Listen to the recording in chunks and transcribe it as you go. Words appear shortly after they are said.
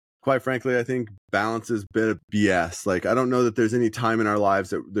quite frankly, I think balance is a bit of BS. Like, I don't know that there's any time in our lives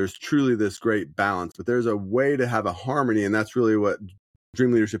that there's truly this great balance, but there's a way to have a harmony. And that's really what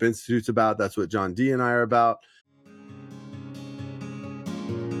Dream Leadership Institute's about. That's what John D and I are about.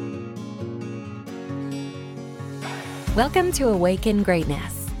 Welcome to Awaken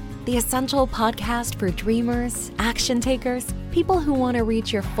Greatness, the essential podcast for dreamers, action takers, people who want to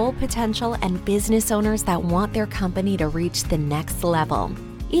reach your full potential, and business owners that want their company to reach the next level.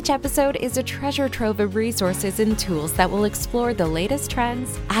 Each episode is a treasure trove of resources and tools that will explore the latest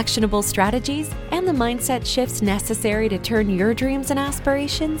trends, actionable strategies, and the mindset shifts necessary to turn your dreams and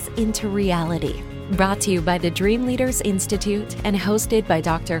aspirations into reality. Brought to you by the Dream Leaders Institute and hosted by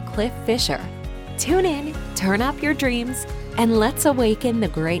Dr. Cliff Fisher. Tune in, turn up your dreams, and let's awaken the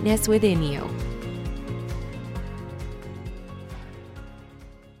greatness within you.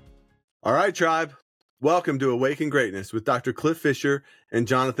 All right, tribe. Welcome to Awaken Greatness with Dr. Cliff Fisher and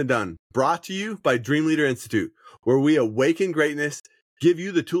Jonathan Dunn, brought to you by Dream Leader Institute, where we awaken greatness, give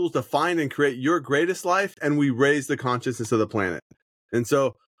you the tools to find and create your greatest life, and we raise the consciousness of the planet. And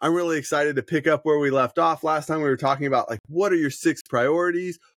so I'm really excited to pick up where we left off. Last time we were talking about, like, what are your 6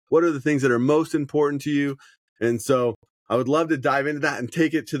 priorities? What are the things that are most important to you? And so I would love to dive into that and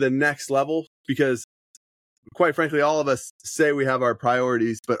take it to the next level, because quite frankly, all of us say we have our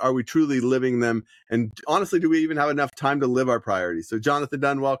priorities, but are we truly living them? And honestly, do we even have enough time to live our priorities? So Jonathan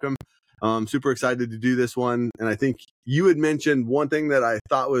Dunn, welcome. I'm super excited to do this one. And I think you had mentioned one thing that I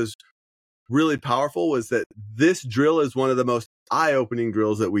thought was really powerful was that this drill is one of the most eye-opening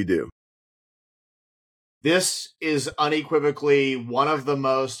drills that we do. This is unequivocally one of the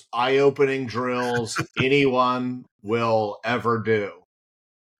most eye-opening drills anyone will ever do.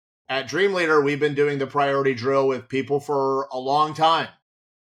 At Dream Leader, we've been doing the priority drill with people for a long time.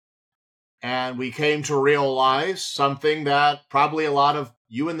 And we came to realize something that probably a lot of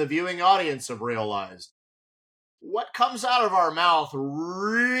you in the viewing audience have realized. What comes out of our mouth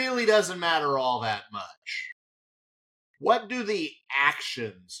really doesn't matter all that much. What do the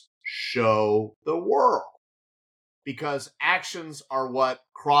actions show the world? Because actions are what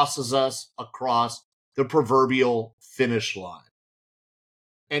crosses us across the proverbial finish line.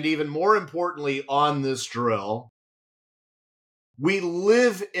 And even more importantly on this drill, we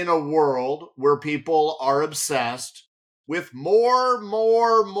live in a world where people are obsessed with more.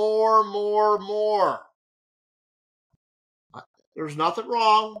 There's nothing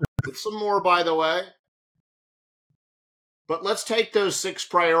wrong with some more, by the way. But let's take those 6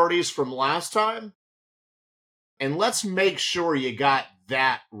 priorities from last time, and let's make sure you got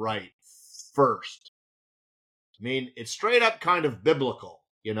that right first. I mean, it's straight up kind of biblical,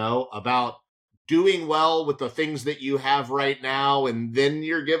 about doing well with the things that you have right now, and then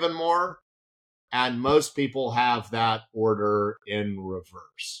you're given more. And most people have that order in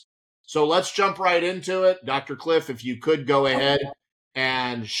reverse. So let's jump right into it. Dr. Cliff, if you could go ahead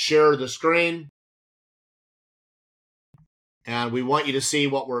and share the screen. And we want you to see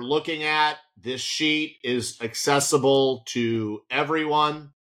what we're looking at. This sheet is accessible to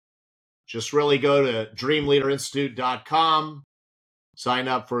everyone. Just really go to dreamleaderinstitute.com, sign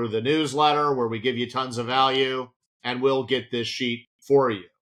up for the newsletter where we give you tons of value, and we'll get this sheet for you.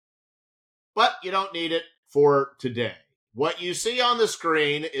 But you don't need it for today. What you see on the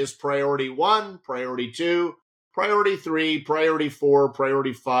screen is priority 1, priority 2, priority 3, priority 4,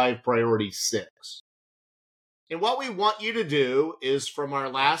 priority 5, priority 6. And what we want you to do is, from our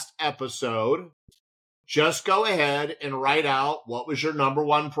last episode, just go ahead and write out what was your number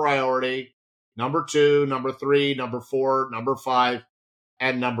 1 priority, number 2, number 3, number 4, number 5,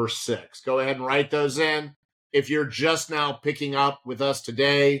 and number 6. Go ahead and write those in. If you're just now picking up with us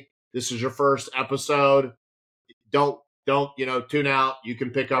today, this is your first episode, don't tune out. You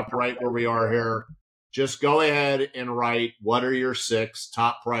can pick up right where we are here. Just go ahead and write what are your 6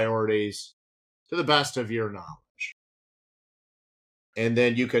 top priorities to the best of your knowledge. And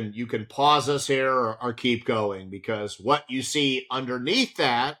then you can pause us here or keep going, because what you see underneath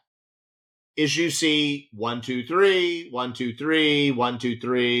that is you see 1, 2, 3, 1, 2, 3, 1, 2,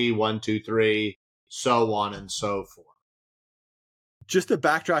 3, 1, 2, 3, so on and so forth. Just to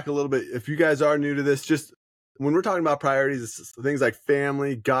backtrack a little bit, if you guys are new to this, just when we're talking about priorities, it's things like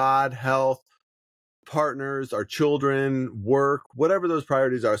family, God, health, partners, our children, work, whatever those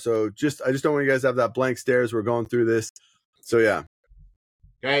priorities are. So I just don't want you guys to have that blank stare as we're going through this. So yeah.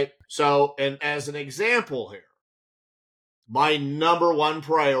 Okay. So, and as an example here, my number 1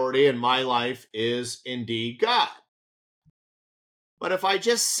 priority in my life is indeed God. But if I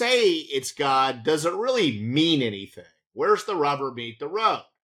just say it's God, does it really mean anything? Where's the rubber meet the road?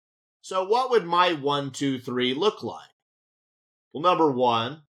 So what would my 1, 2, 3 look like? Well, number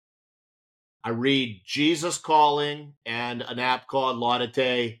 1, I read Jesus Calling and an app called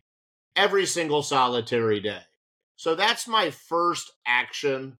Laudate every single solitary day. So that's my first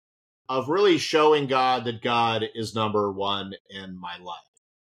action of really showing God that God is number one in my life.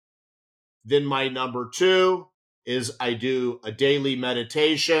 Then my number two is I do a daily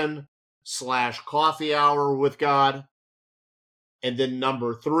meditation / coffee hour with God. And then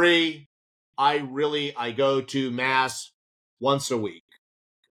number three, I go to mass once a week,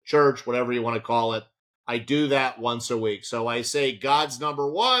 church, whatever you want to call it. I do that once a week. So I say God's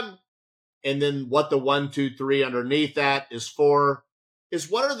number one. And then what the 1, 2, 3 underneath that is for is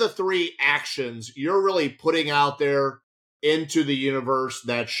what are the three actions you're really putting out there into the universe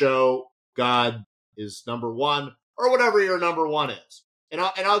that show God is number one or whatever your number one is. And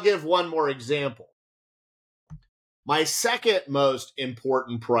I'll give one more example. My second most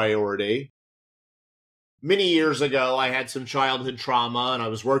important priority, many years ago, I had some childhood trauma and I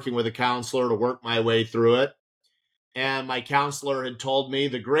was working with a counselor to work my way through it. And my counselor had told me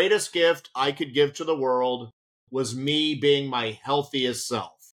the greatest gift I could give to the world was me being my healthiest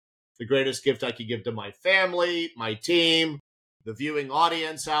self. The greatest gift I could give to my family, my team, the viewing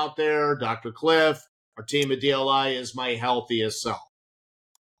audience out there, Dr. Cliff, our team at DLI is my healthiest self.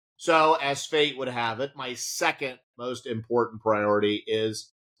 So as fate would have it, my second most important priority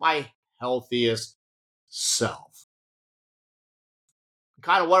is my healthiest self.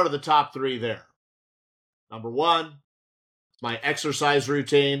 Kind of what are the top three there? Number one, my exercise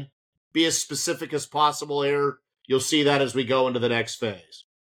routine. Be as specific as possible here. You'll see that as we go into the next phase.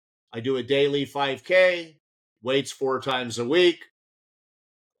 I do a daily 5K, weights 4 times a week,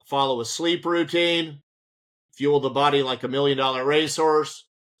 follow a sleep routine, fuel the body like $1 million racehorse,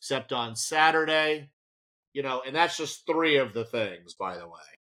 except on Saturday. And that's just 3 of the things, by the way.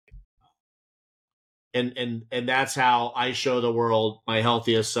 And that's how I show the world my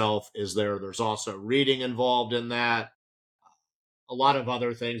healthiest self is there. There's also reading involved in that. A lot of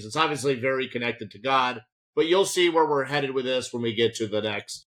other things. It's obviously very connected to God, but you'll see where we're headed with this when we get to the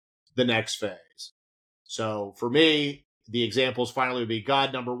next phase. So for me, the examples finally would be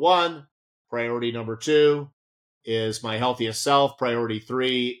God number one, priority number 2 is my healthiest self, priority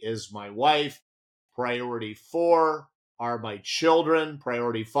 3 is my wife, priority 4 are my children,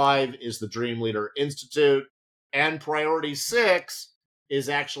 priority 5 is the Dream Leader Institute, and priority 6 is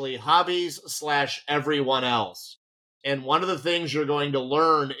actually hobbies / everyone else. And one of the things you're going to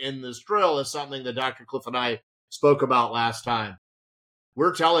learn in this drill is something that Dr. Cliff and I spoke about last time.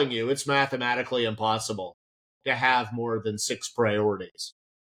 We're telling you it's mathematically impossible to have more than 6 priorities.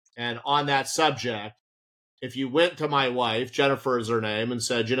 And on that subject, if you went to my wife, Jennifer is her name, and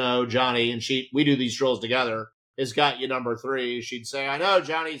said, Johnny, and we do these drills together, has got you number 3, she'd say, I know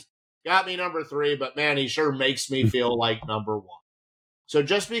Johnny's got me number 3, but man, he sure makes me feel like number 1. So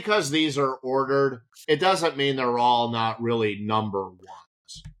just because these are ordered, it doesn't mean they're all not really number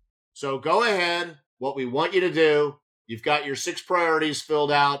 1s. So go ahead. What we want you to do, you've got your 6 priorities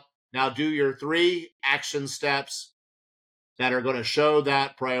filled out. Now do your 3 action steps that are going to show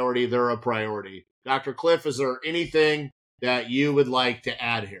that priority they're a priority. Dr. Cliff, is there anything that you would like to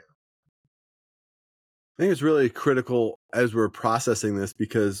add here? I think it's really critical as we're processing this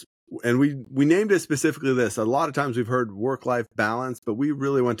because, and we named it specifically this. A lot of times we've heard work-life balance, but we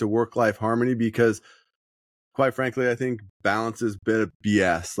really went to work-life harmony because, quite frankly, I think balance has been a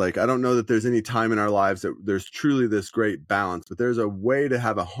BS. Like, I don't know that there's any time in our lives that there's truly this great balance, but there's a way to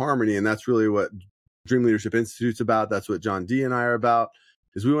have a harmony, and that's really what Dream Leadership Institute's about. That's what John D. and I are about,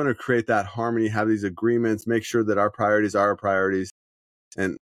 is we want to create that harmony, have these agreements, make sure that our priorities are our priorities.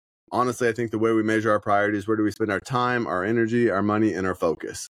 And honestly, I think the way we measure our priorities, where do we spend our time, our energy, our money, and our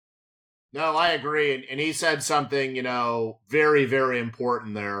focus? No, I agree. And he said something, very, very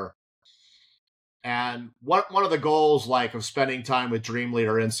important there. And one of the goals, of spending time with Dream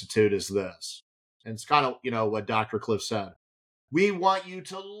Leader Institute is this. And it's kind of, what Dr. Cliff said. We want you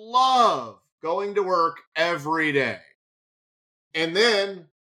to love going to work every day. And then,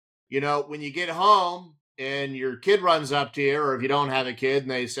 when you get home and your kid runs up to you, or if you don't have a kid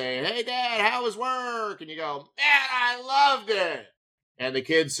and they say, hey, Dad, how was work? And you go, man, I loved it. And the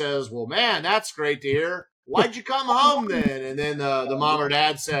kid says, well, man, that's great to hear. Why'd you come home then? And then the mom or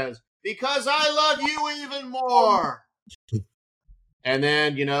dad says, because I love you even more. And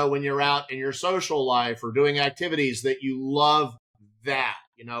then, when you're out in your social life or doing activities that you love that,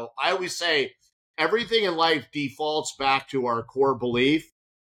 I always say everything in life defaults back to our core belief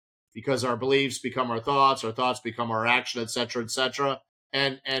because our beliefs become our thoughts become our action, et cetera, et cetera.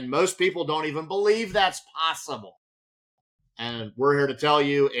 And most people don't even believe that's possible. And we're here to tell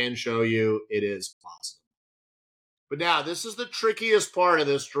you and show you it is possible. But now, this is the trickiest part of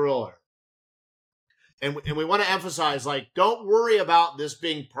this drill. And we want to emphasize, like, don't worry about this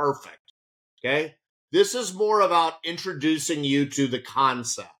being perfect, okay? This is more about introducing you to the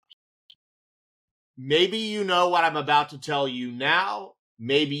concept. Maybe you know what I'm about to tell you now.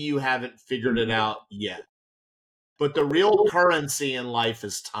 Maybe you haven't figured it out yet. But the real currency in life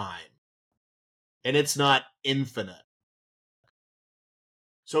is time. And it's not infinite.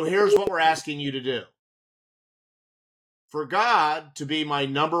 So here's what we're asking you to do. For God to be my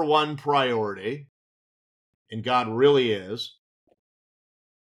number one priority, and God really is,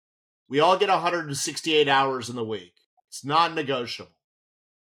 we all get 168 hours in the week. It's non-negotiable.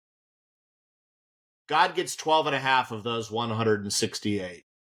 God gets 12 and a half of those 168.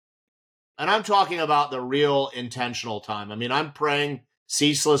 And I'm talking about the real intentional time. I mean, I'm praying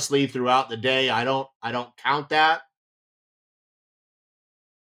ceaselessly throughout the day. I don't count that.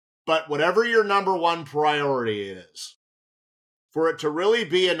 But whatever your number one priority is, for it to really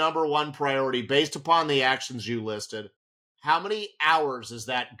be a number one priority based upon the actions you listed, how many hours is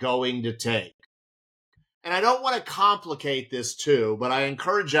that going to take? And I don't want to complicate this too, but I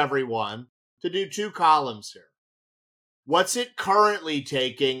encourage everyone to do 2 columns here. What's it currently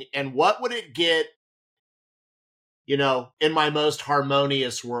taking, and what would it get, in my most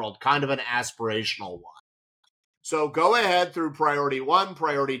harmonious world, kind of an aspirational one. So go ahead through priority 1,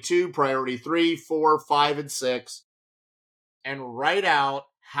 priority 2, priority 3, 4, 5, and 6, and write out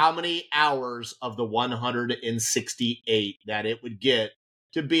how many hours of the 168 that it would get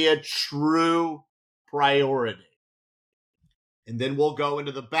to be a true priority. And then we'll go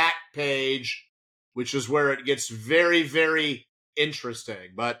into the back page, which is where it gets very, very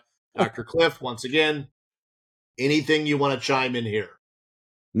interesting. But Dr. Cliff, once again, anything you want to chime in here?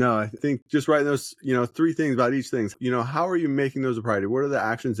 No, I think just writing those, 3 things about each thing. How are you making those a priority? What are the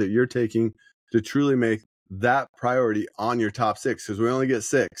actions that you're taking to truly make that priority on your top 6? Because we only get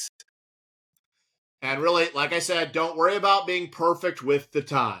 6. And really, like I said, don't worry about being perfect with the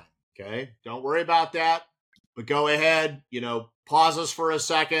time. Okay? Don't worry about that. But go ahead, pause us for a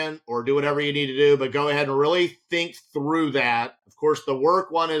second or do whatever you need to do. But go ahead and really think through that. Of course, the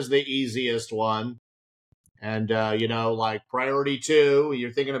work one is the easiest one. And, like priority 2,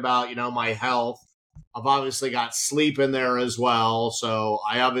 you're thinking about, my health. I've obviously got sleep in there as well. So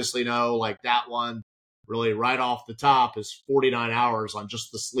I obviously know like that one really right off the top is 49 hours on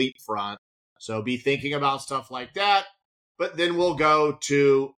just the sleep front. So be thinking about stuff like that. But then we'll go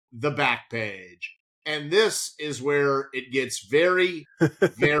to the back page. And this is where it gets very,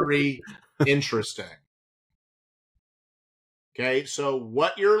 very interesting. Okay, so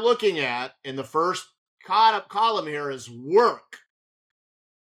what you're looking at in the first column here is work.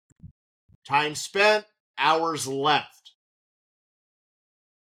 Time spent, hours left.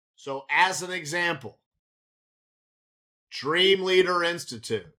 So as an example, Dream Leader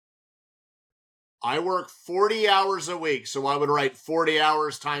Institute. I work 40 hours a week, so I would write 40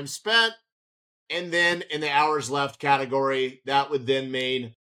 hours time spent. And then in the hours left category, that would then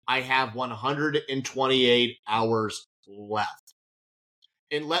mean I have 128 hours left.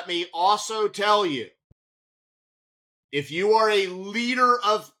 And let me also tell you, if you are a leader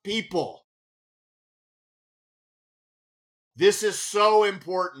of people, this is so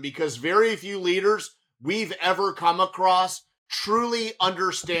important because very few leaders we've ever come across truly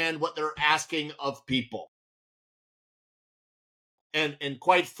understand what they're asking of people. And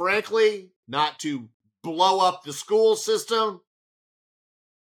quite frankly, not to blow up the school system,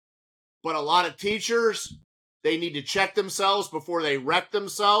 but a lot of teachers, they need to check themselves before they wreck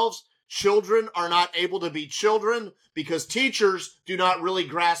themselves. Children are not able to be children because teachers do not really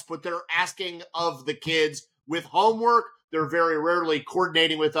grasp what they're asking of the kids with homework. They're very rarely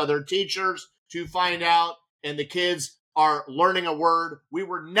coordinating with other teachers to find out, and the kids are learning a word we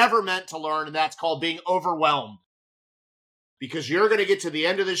were never meant to learn, and that's called being overwhelmed. Because you're going to get to the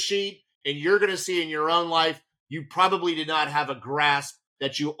end of the sheet and you're going to see in your own life, you probably did not have a grasp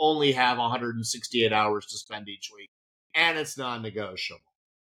that you only have 168 hours to spend each week. And it's non-negotiable.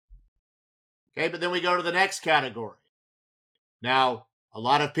 Okay, but then we go to the next category. Now, a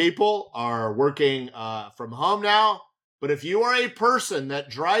lot of people are working from home now, but if you are a person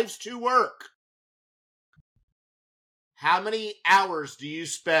that drives to work, how many hours do you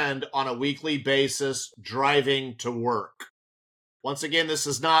spend on a weekly basis driving to work? Once again, this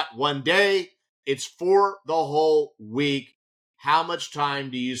is not one day. It's for the whole week. How much time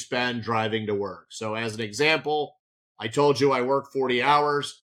do you spend driving to work? So as an example, I told you I work 40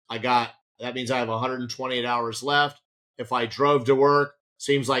 hours. That means I have 128 hours left. If I drove to work,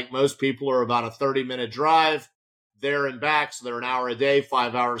 seems like most people are about a 30-minute drive there and back. So they're an hour a day,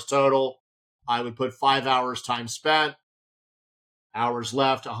 5 hours total. I would put 5 hours time spent. Hours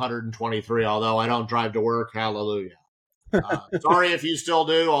left, 123, although I don't drive to work. Hallelujah. Sorry if you still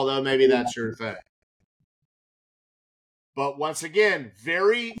do, although maybe that's your thing. But once again,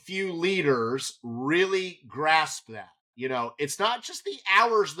 very few leaders really grasp that. It's not just the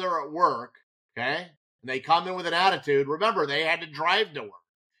hours they're at work, okay? And they come in with an attitude. Remember, they had to drive to work.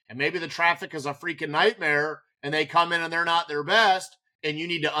 And maybe the traffic is a freaking nightmare, and they come in and they're not their best, and you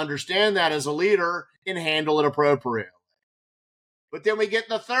need to understand that as a leader and handle it appropriately. But then we get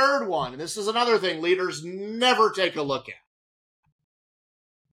the third one, and this is another thing leaders never take a look at.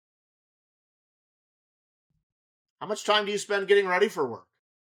 How much time do you spend getting ready for work?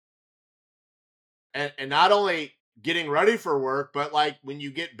 And not only getting ready for work, but like when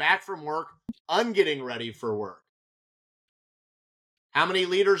you get back from work, ungetting ready for work. How many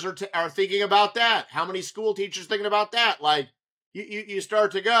leaders are thinking about that? How many school teachers thinking about that? Like you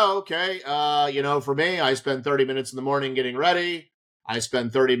start to go, okay, for me, I spend 30 minutes in the morning getting ready. I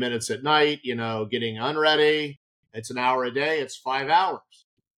spend 30 minutes at night, getting unready. It's an hour a day. It's 5 hours.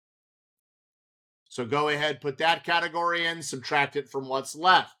 So go ahead, put that category in, subtract it from what's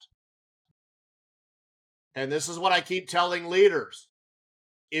left. And this is what I keep telling leaders.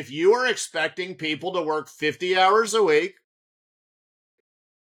 If you are expecting people to work 50 hours a week,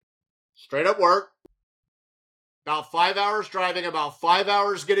 straight up work, about 5 hours driving, about 5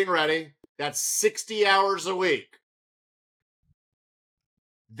 hours getting ready, that's 60 hours a week.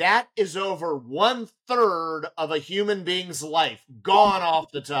 That is over 1/3 of a human being's life gone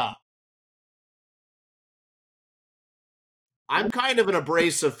off the top. I'm kind of an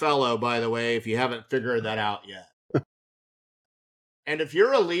abrasive fellow, by the way, if you haven't figured that out yet. And if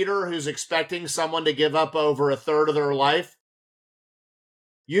you're a leader who's expecting someone to give up over 1/3 of their life,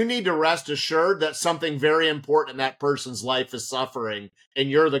 you need to rest assured that something very important in that person's life is suffering, and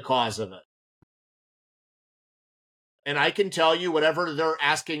you're the cause of it. And I can tell you, whatever you're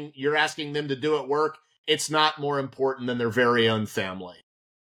asking them to do at work, it's not more important than their very own family.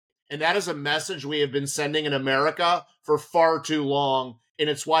 And that is a message we have been sending in America for far too long. And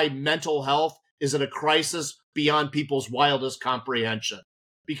it's why mental health is at a crisis beyond people's wildest comprehension.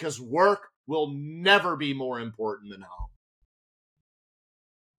 Because work will never be more important than home.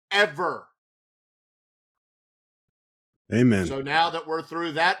 Ever. Amen. So now that we're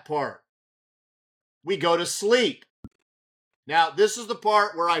through that part, we go to sleep. Now, this is the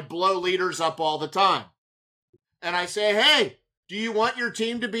part where I blow leaders up all the time. And I say, hey, do you want your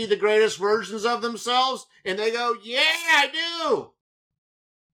team to be the greatest versions of themselves? And they go, yeah, I do.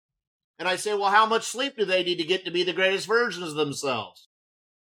 And I say, well, how much sleep do they need to get to be the greatest versions of themselves?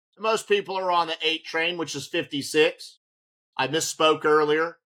 Most people are on the 8 train, which is 56. I misspoke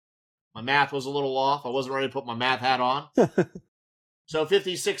earlier. My math was a little off. I wasn't ready to put my math hat on. So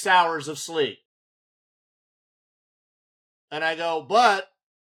 56 hours of sleep. And I go, but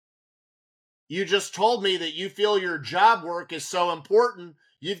you just told me that you feel your job work is so important.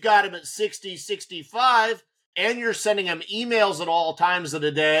 You've got them at 60, 65, and you're sending them emails at all times of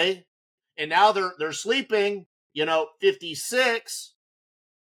the day. And now they're sleeping, 56.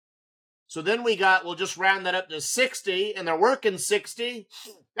 So then we'll just round that up to 60, and they're working 60.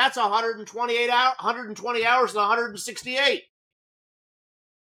 That's 120 hours and 168.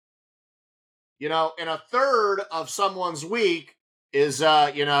 And 1/3 of someone's week is,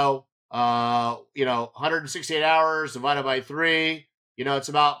 168 hours divided by 3. It's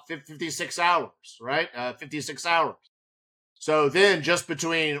about 56 hours, right? 56 hours. So then just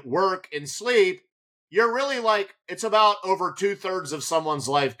between work and sleep, you're really it's about over 2/3 of someone's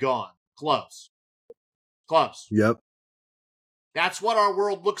life gone. Close. Yep. That's what our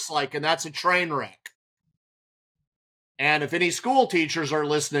world looks like, and that's a train wreck. And if any school teachers are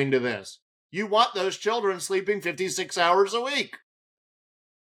listening to this, you want those children sleeping 56 hours a week.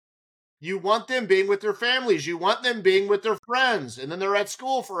 You want them being with their families. You want them being with their friends. And then they're at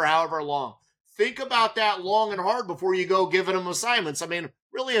school for however long. Think about that long and hard before you go giving them assignments. I mean,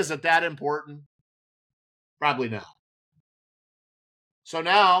 really, is it that important? Probably not. So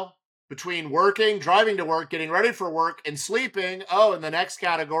now, between working, driving to work, getting ready for work, and sleeping, in the next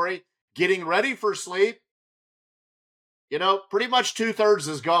category, getting ready for sleep, pretty much 2/3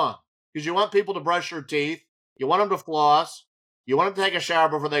 is gone. Because you want people to brush their teeth. You want them to floss. You want them to take a shower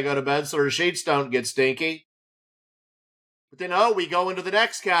before they go to bed so their sheets don't get stinky. But then, we go into the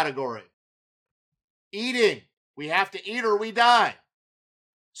next category. Eating. We have to eat or we die.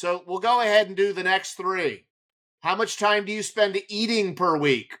 So we'll go ahead and do the next 3. How much time do you spend eating per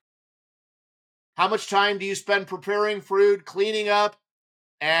week? How much time do you spend preparing food, cleaning up,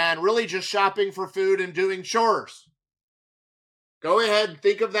 and really just shopping for food and doing chores? Go ahead and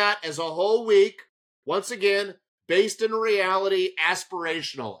think of that as a whole week. Once again, based in reality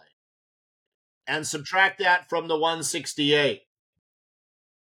aspirationally, and subtract that from the 168.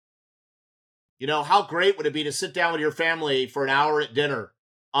 You know, how great would it be to sit down with your family for an hour at dinner,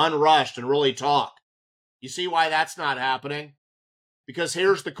 unrushed, and really talk? You see why that's not happening? Because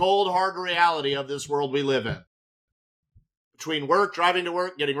here's the cold, hard reality of this world we live in. Between work, driving to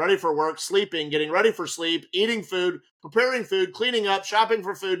work, getting ready for work, sleeping, getting ready for sleep, eating food, preparing food, cleaning up, shopping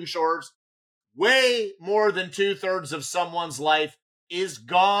for food and chores, way more than 2/3 of someone's life is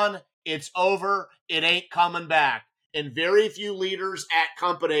gone. It's over. It ain't coming back. And very few leaders at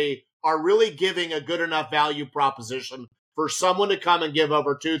company are really giving a good enough value proposition for someone to come and give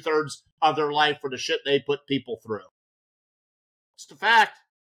over 2/3 of their life for the shit they put people through. It's a fact.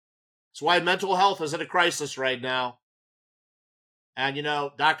 It's why mental health is at a crisis right now. And, you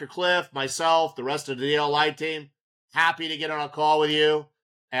know, Dr. Cliff, myself, the rest of the DLI team, happy to get on a call with you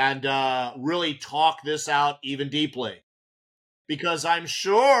and really talk this out even deeply. Because I'm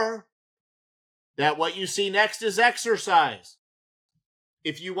sure that what you see next is exercise.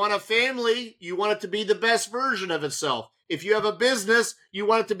 If you want a family, you want it to be the best version of itself. If you have a business, you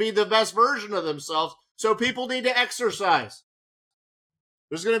want it to be the best version of themselves. So people need to exercise.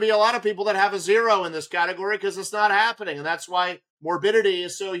 There's going to be a lot of people that have a 0 in this category because it's not happening. And that's why morbidity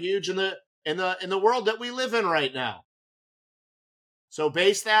is so huge in the world that we live in right now. So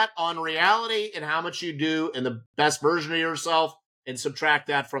base that on reality and how much you do in the best version of yourself and subtract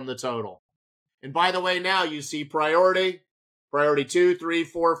that from the total. And by the way, now you see priority 2, 3,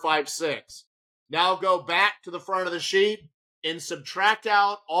 4, 5, 6. Now go back to the front of the sheet and subtract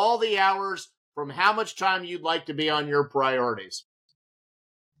out all the hours from how much time you'd like to be on your priorities.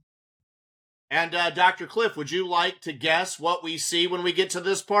 And Dr. Cliff, would you like to guess what we see when we get to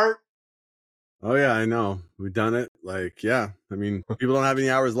this part? Oh, yeah, I know. We've done it. Like, yeah. I mean, people don't have any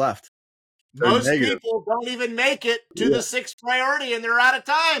hours left. Most people don't even make it to the 6th priority and they're out of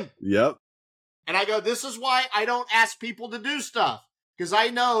time. Yep. And I go, this is why I don't ask people to do stuff. Because I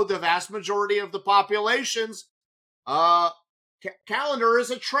know the vast majority of the population's calendar is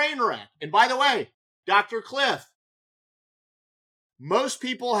a train wreck. And by the way, Dr. Cliff, most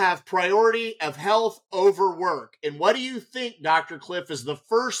people have priority of health over work. And what do you think, Dr. Cliff, is the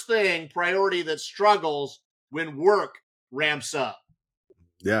first priority that struggles when work ramps up?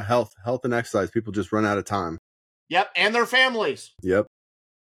 Yeah, health and exercise. People just run out of time. Yep, and their families. Yep.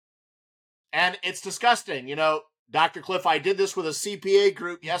 And it's disgusting. You know, Dr. Cliff, I did this with a CPA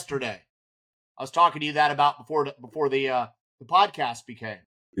group yesterday. I was talking to you that about before the podcast became.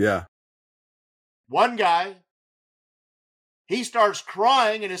 Yeah. One guy, he starts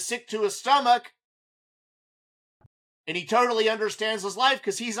crying and is sick to his stomach. And he totally understands his life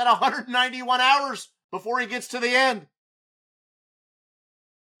because he's at 191 hours before he gets to the end.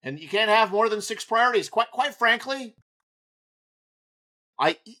 And you can't have more than 6 priorities. Quite frankly,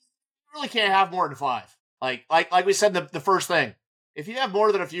 you really can't have more than 5. Like we said, the first thing. If you have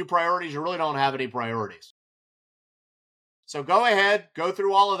more than a few priorities, you really don't have any priorities. So go ahead, go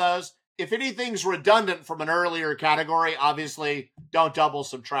through all of those. If anything's redundant from an earlier category, obviously don't double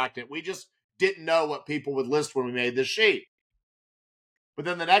subtract it. We just didn't know what people would list when we made this sheet. But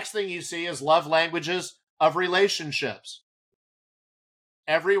then the next thing you see is love languages of relationships.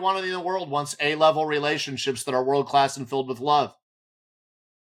 Everyone in the world wants A-level relationships that are world-class and filled with love.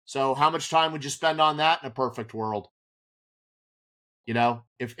 So how much time would you spend on that in a perfect world? You know,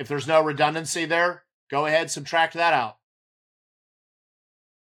 if there's no redundancy there, go ahead, subtract that out.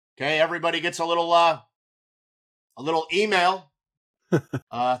 Okay, everybody gets a little email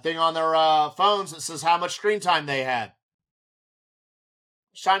thing on their phones that says how much screen time they had.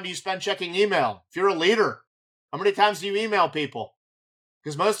 How much time do you spend checking email? If you're a leader, how many times do you email people?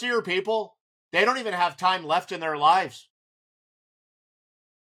 Because most of your people, they don't even have time left in their lives.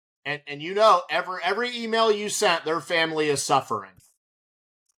 And you know, every email you sent, their family is suffering.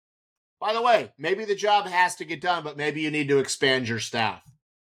 By the way, maybe the job has to get done, but maybe you need to expand your staff.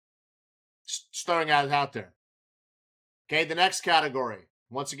 Just throwing it out there. Okay, the next category.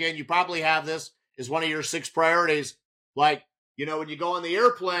 Once again, you probably have this as one of your 6 priorities. Like, you know, when you go on the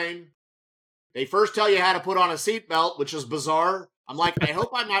airplane, they first tell you how to put on a seatbelt, which is bizarre. I'm like, I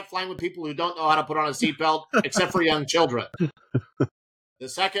hope I'm not flying with people who don't know how to put on a seatbelt, except for young children. The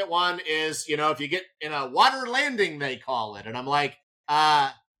second one is, you know, if you get in a water landing, they call it. And I'm like,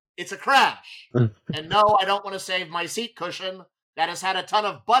 it's a crash. And no, I don't want to save my seat cushion that has had a ton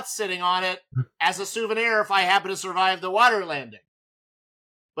of butts sitting on it as a souvenir if I happen to survive the water landing.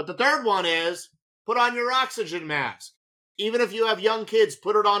 But the third one is put on your oxygen mask. Even if you have young kids,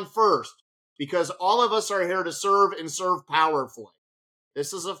 put it on first, because all of us are here to serve and serve powerfully.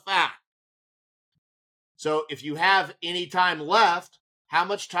 This is a fact. So if you have any time left, how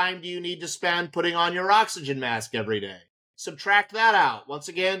much time do you need to spend putting on your oxygen mask every day? Subtract that out. Once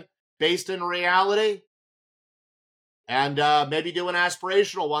again, based in reality. And maybe do an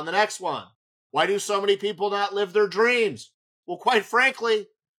aspirational one, the next one. Why do so many people not live their dreams? Well, quite frankly,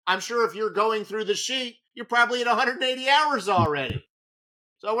 I'm sure if you're going through the sheet, you're probably at 180 hours already.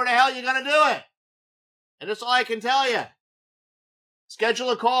 So where the hell are you going to do it? And that's all I can tell you. Schedule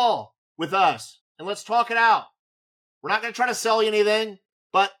a call with us and let's talk it out. We're not going to try to sell you anything,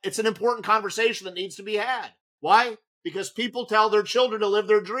 but it's an important conversation that needs to be had. Why? Because people tell their children to live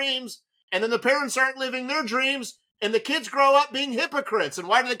their dreams, and then the parents aren't living their dreams, and the kids grow up being hypocrites. And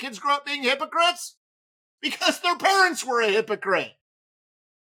why do the kids grow up being hypocrites? Because their parents were a hypocrite.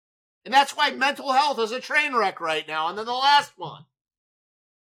 And that's why mental health is a train wreck right now. And then the last one,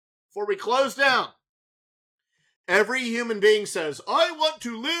 before we close down. Every human being says, I want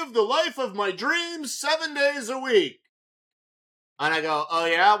to live the life of my dreams 7 days a week. And I go, oh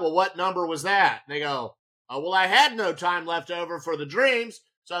yeah? Well, what number was that? And they go, oh, well, I had no time left over for the dreams,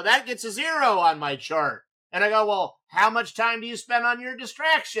 so that gets a 0 on my chart. And I go, well, how much time do you spend on your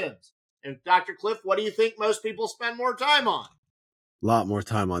distractions? And Dr. Cliff, what do you think most people spend more time on? A lot more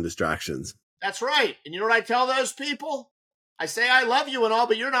time on distractions. That's right. And you know what I tell those people? I say, I love you and all,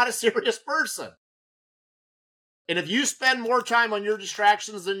 but you're not a serious person. And if you spend more time on your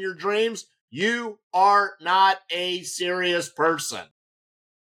distractions than your dreams, you are not a serious person.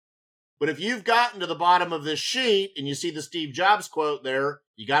 But if you've gotten to the bottom of this sheet and you see the Steve Jobs quote there,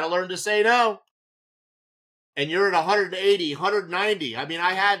 you got to learn to say no. And you're at 180, 190. I mean,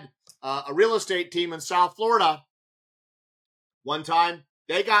 I had a real estate team in South Florida. One time,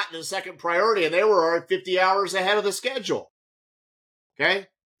 they got into second priority and they were 50 hours ahead of the schedule. Okay?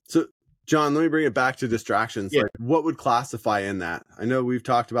 So, John, let me bring it back to distractions. Yeah. Like, what would classify in that? I know we've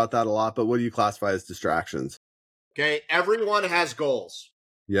talked about that a lot, but what do you classify as distractions? Okay, everyone has goals.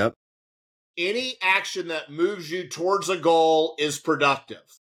 Yep. Any action that moves you towards a goal is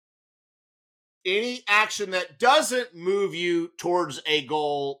productive. Any action that doesn't move you towards a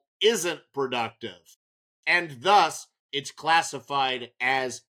goal isn't productive. And thus, it's classified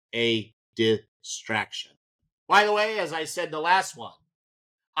as a distraction. By the way, as I said in the last one,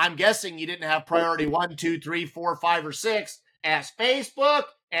 I'm guessing you didn't have priority 1, 2, 3, 4, 5, or 6 as Facebook,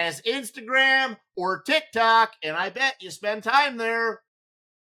 as Instagram, or TikTok, and I bet you spend time there.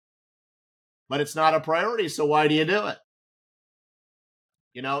 But it's not a priority, so why do you do it?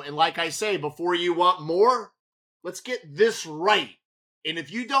 You know, and like I say, before you want more, let's get this right. And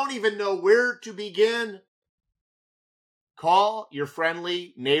if you don't even know where to begin, call your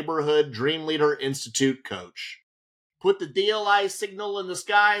friendly neighborhood Dream Leader Institute coach. Put the DLI signal in the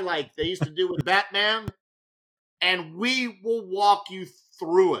sky like they used to do with Batman, and we will walk you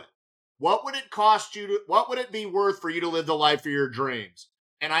through it. What would it cost you what would it be worth for you to live the life of your dreams?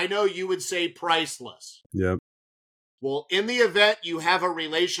 And I know you would say priceless. Yep. Well, in the event you have a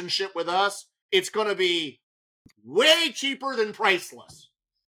relationship with us, it's going to be way cheaper than priceless.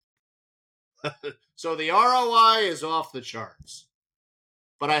 So the ROI is off the charts.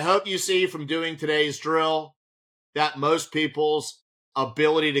 But I hope you see from doing today's drill that most people's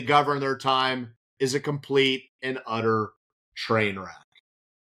ability to govern their time is a complete and utter train wreck.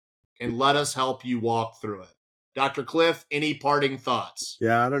 And let us help you walk through it. Dr. Cliff, any parting thoughts?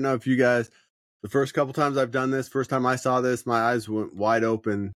 Yeah, I don't know if you guys, the first couple times I've done this, first time I saw this, my eyes went wide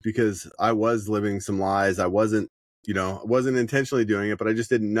open because I was living some lies. I wasn't intentionally doing it, but I just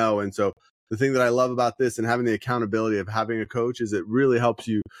didn't know. And so the thing that I love about this and having the accountability of having a coach is it really helps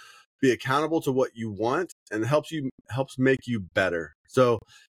you be accountable to what you want and helps make you better. So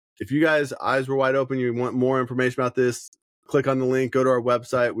if you guys' eyes were wide open, you want more information about this, click on the link, go to our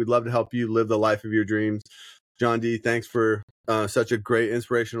website. We'd love to help you live the life of your dreams. John D, thanks for such a great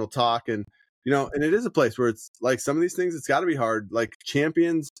inspirational talk. And, and it is a place where it's like some of these things, it's got to be hard. Like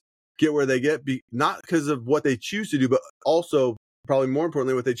champions get where they get, not because of what they choose to do, but also probably more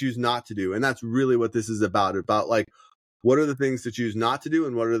importantly, what they choose not to do. And that's really what this is about like, what are the things to choose not to do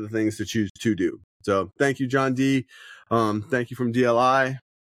and what are the things to choose to do? So thank you, John D. Thank you from DLI.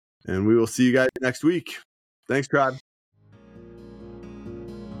 And we will see you guys next week. Thanks, tribe.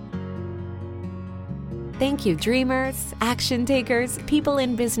 Thank you, dreamers, action takers, people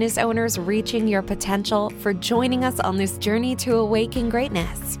and business owners reaching your potential for joining us on this journey to awaken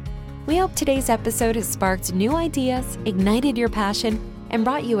greatness. We hope today's episode has sparked new ideas, ignited your passion, and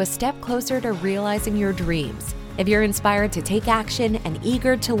brought you a step closer to realizing your dreams. If you're inspired to take action and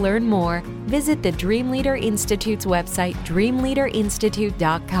eager to learn more, visit the Dream Leader Institute's website,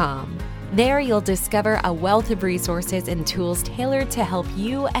 dreamleaderinstitute.com. There, you'll discover a wealth of resources and tools tailored to help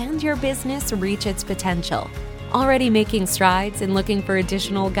you and your business reach its potential. Already making strides and looking for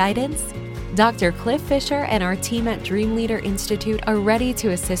additional guidance? Dr. Cliff Fisher and our team at Dream Leader Institute are ready to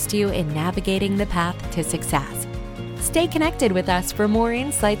assist you in navigating the path to success. Stay connected with us for more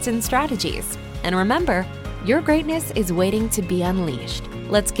insights and strategies. And remember, your greatness is waiting to be unleashed.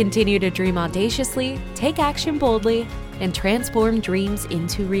 Let's continue to dream audaciously, take action boldly, and transform dreams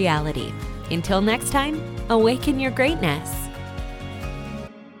into reality. Until next time, awaken your greatness.